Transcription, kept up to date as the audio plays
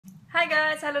Hi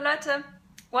guys, hallo Leute!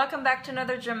 Welcome back to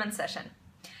another German session.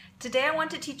 Today I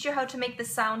want to teach you how to make the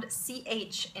sound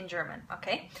CH in German,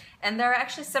 okay? And there are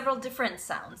actually several different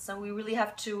sounds, so we really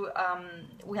have to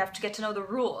get to know the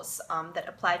rules that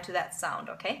apply to that sound,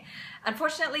 okay?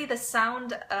 Unfortunately, the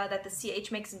sound that the CH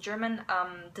makes in German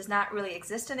does not really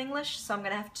exist in English, so I'm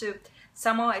gonna have to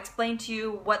somehow explain to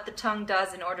you what the tongue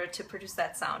does in order to produce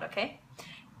that sound, okay?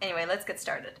 Anyway, let's get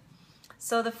started.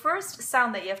 So the first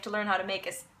sound that you have to learn how to make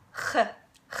is ch,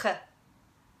 ch.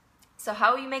 So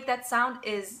how you make that sound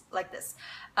is like this.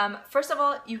 First of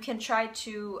all, you can try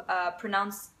to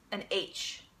pronounce an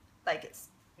H, like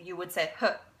you would say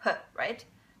h, h, right?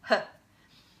 H.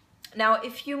 Now,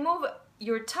 if you move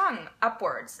your tongue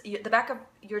upwards, the back of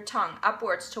your tongue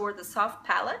upwards toward the soft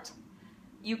palate,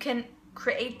 you can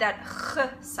create that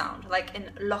ch sound, like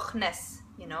in Loch Ness,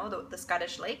 you know, the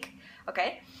Scottish lake,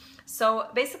 okay? So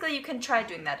basically you can try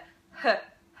doing that. H,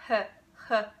 h,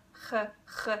 h, h,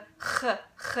 h, h,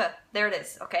 h. There it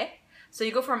is, okay? So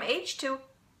you go from H to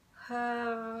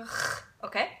h,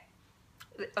 okay?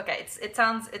 Okay, it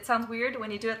sounds weird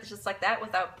when you do it just like that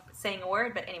without saying a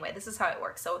word, but anyway, this is how it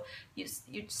works. So you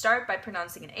start by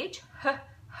pronouncing an H, h,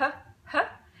 h, h,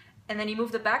 and then you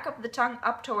move the back of the tongue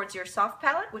up towards your soft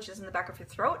palate, which is in the back of your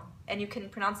throat, and you can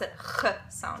pronounce that h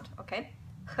sound, okay?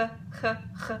 H, h,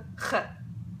 h, h.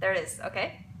 There it is,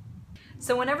 okay?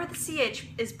 So whenever the CH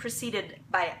is preceded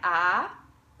by A,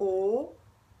 O,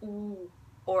 U,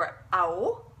 or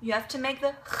AU, you have to make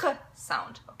the ch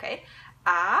sound, okay?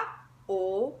 A,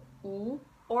 O, U,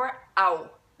 or AU,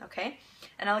 okay?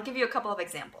 And I'll give you a couple of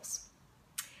examples.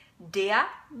 Der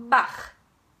Bach.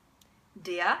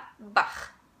 Der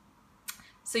Bach.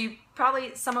 So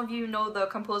some of you know the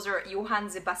composer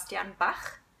Johann Sebastian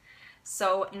Bach.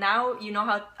 So now you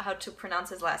know how to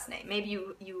pronounce his last name. Maybe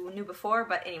you knew before,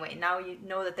 but anyway, now you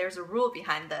know that there's a rule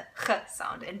behind the ch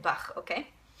sound in Bach, okay?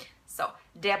 So,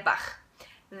 der Bach.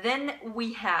 Then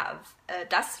we have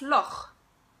das Loch.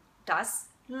 Das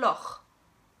Loch.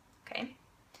 Okay?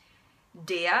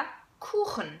 Der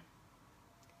Kuchen.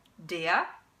 Der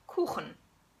Kuchen.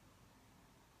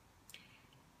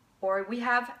 Or we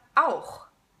have auch.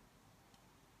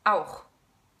 Auch.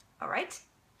 All right?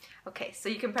 Okay, so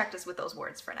you can practice with those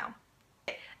words for now.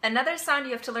 Okay. Another sound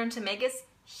you have to learn to make is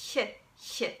h.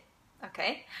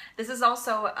 Okay? This is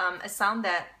also a sound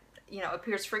that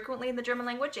appears frequently in the German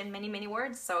language in many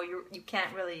words, so you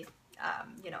can't really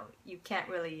you can't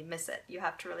really miss it. You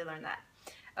have to really learn that.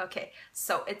 Okay,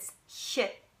 so it's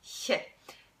h.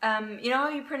 You know how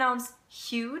you pronounce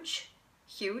huge?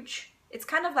 Huge? It's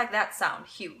kind of like that sound,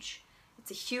 huge.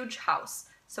 It's a huge house.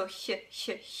 So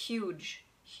huge,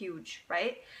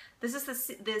 right? This is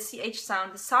the CH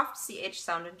sound, the soft CH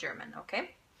sound in German,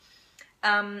 okay?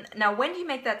 Now, when do you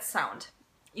make that sound?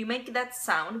 You make that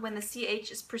sound when the CH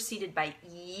is preceded by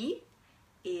I,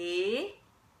 E,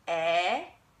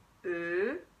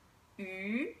 Ö,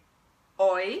 Ü,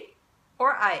 Oi,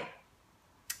 or I,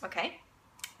 okay?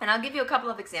 And I'll give you a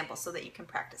couple of examples so that you can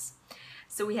practice.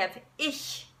 So we have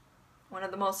ich, one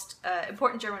of the most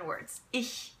important German words,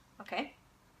 ich, okay?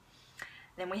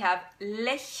 Then we have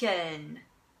lächeln,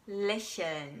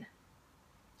 lächeln,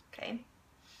 okay?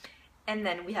 And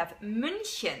then we have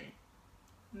München,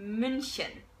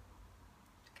 München,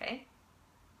 okay?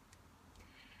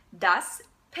 Das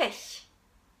Pech,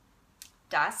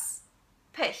 das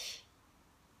Pech.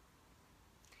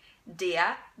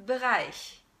 Der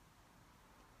Bereich,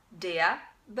 der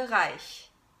Bereich.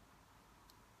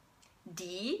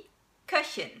 Die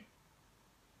Köchin,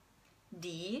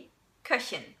 die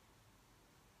Köchin.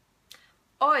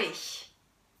 Euch,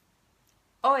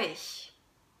 euch.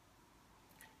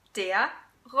 Der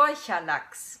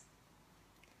Räucherlachs,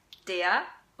 der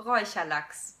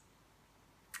Räucherlachs.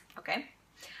 Okay?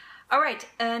 Alright,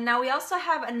 now we also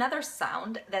have another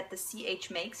sound that the CH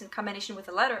makes in combination with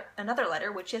another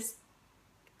letter, which is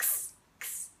x,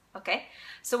 x. Okay?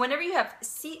 So whenever you have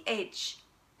CH,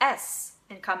 S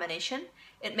in combination,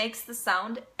 it makes the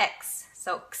sound X.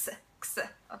 So x, x.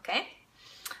 Okay?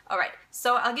 Alright,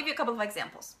 so I'll give you a couple of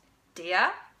examples.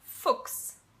 Der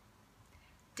Fuchs.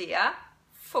 Der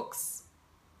Fuchs.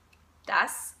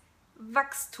 Das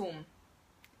Wachstum.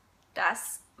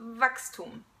 Das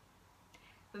Wachstum.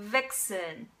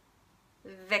 Wechseln.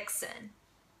 Wechseln.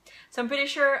 So I'm pretty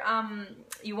sure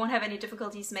you won't have any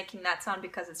difficulties making that sound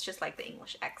because it's just like the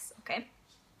English X, okay?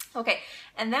 Okay,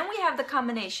 and then we have the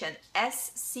combination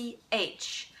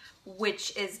SCH,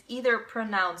 which is either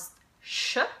pronounced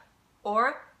sh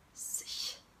or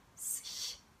sich,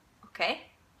 sich, okay?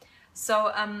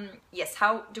 So yes,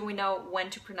 how do we know when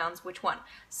to pronounce which one?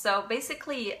 So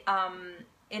basically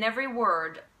in every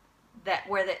word that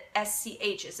where the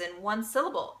SCH is in one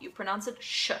syllable, you pronounce it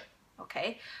sh,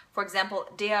 okay? For example,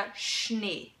 der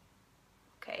Schnee,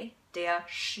 okay? Der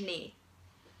Schnee.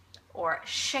 Or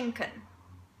schenken,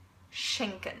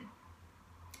 schenken.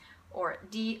 Or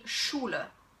die Schule,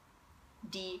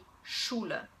 die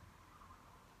Schule.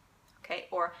 Okay?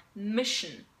 Or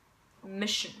mission,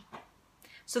 mission.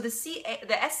 So the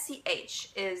SCH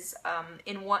is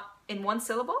in one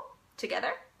syllable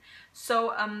together.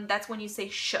 So that's when you say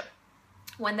sh.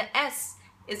 When the S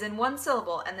is in one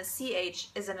syllable and the CH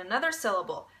is in another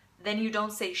syllable, then you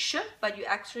don't say sh, but you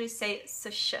actually say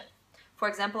sh. For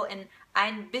example, in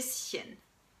ein bisschen,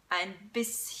 ein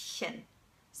bisschen.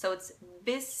 So it's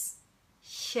bisschen,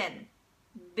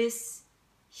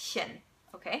 bisschen,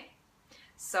 okay?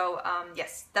 So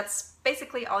yes, that's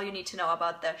basically all you need to know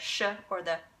about the sh or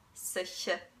the sh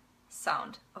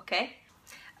sound, okay?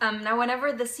 Now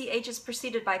whenever the CH is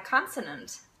preceded by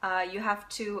consonant, you have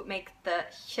to make the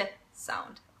ch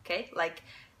sound, okay? Like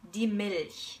die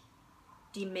Milch,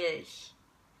 die Milch,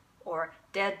 or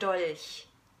der Dolch,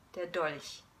 der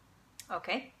Dolch,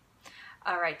 okay?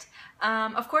 All right.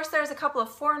 Of course, there's a couple of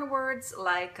foreign words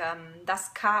like das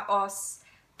Chaos,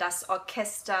 das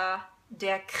Orchester,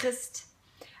 der Christ,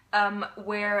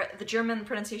 where the German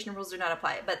pronunciation rules do not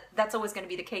apply. But that's always going to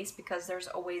be the case because there's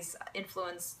always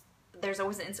influence. There's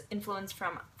always an influence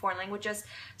from foreign languages.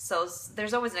 So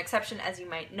there's always an exception, as you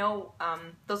might know.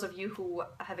 Those of you who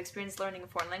have experienced learning a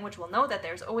foreign language will know that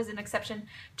there's always an exception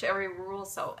to every rule.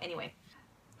 So anyway.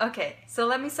 Okay, so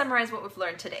let me summarize what we've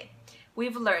learned today.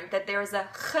 We've learned that there is a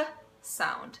ch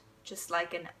sound, just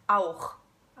like an auch,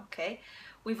 okay?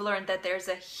 We've learned that there's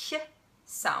a ch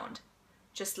sound,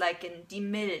 just like in die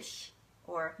Milch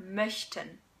or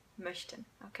möchten, möchten,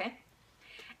 okay?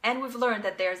 And we've learned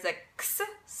that there's a x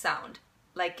sound,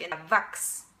 like in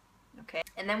Wachs, okay?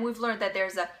 And then we've learned that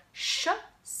there's a sh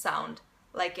sound,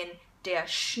 like in der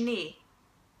Schnee,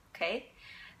 okay?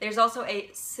 There's also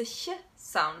a sh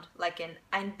sound, like in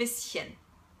ein bisschen,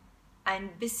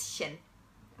 ein bisschen,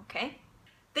 okay?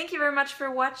 Thank you very much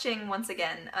for watching once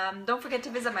again. Don't forget to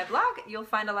visit my blog. You'll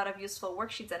find a lot of useful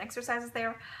worksheets and exercises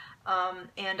there.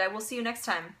 And I will see you next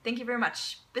time. Thank you very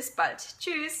much. Bis bald.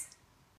 Tschüss.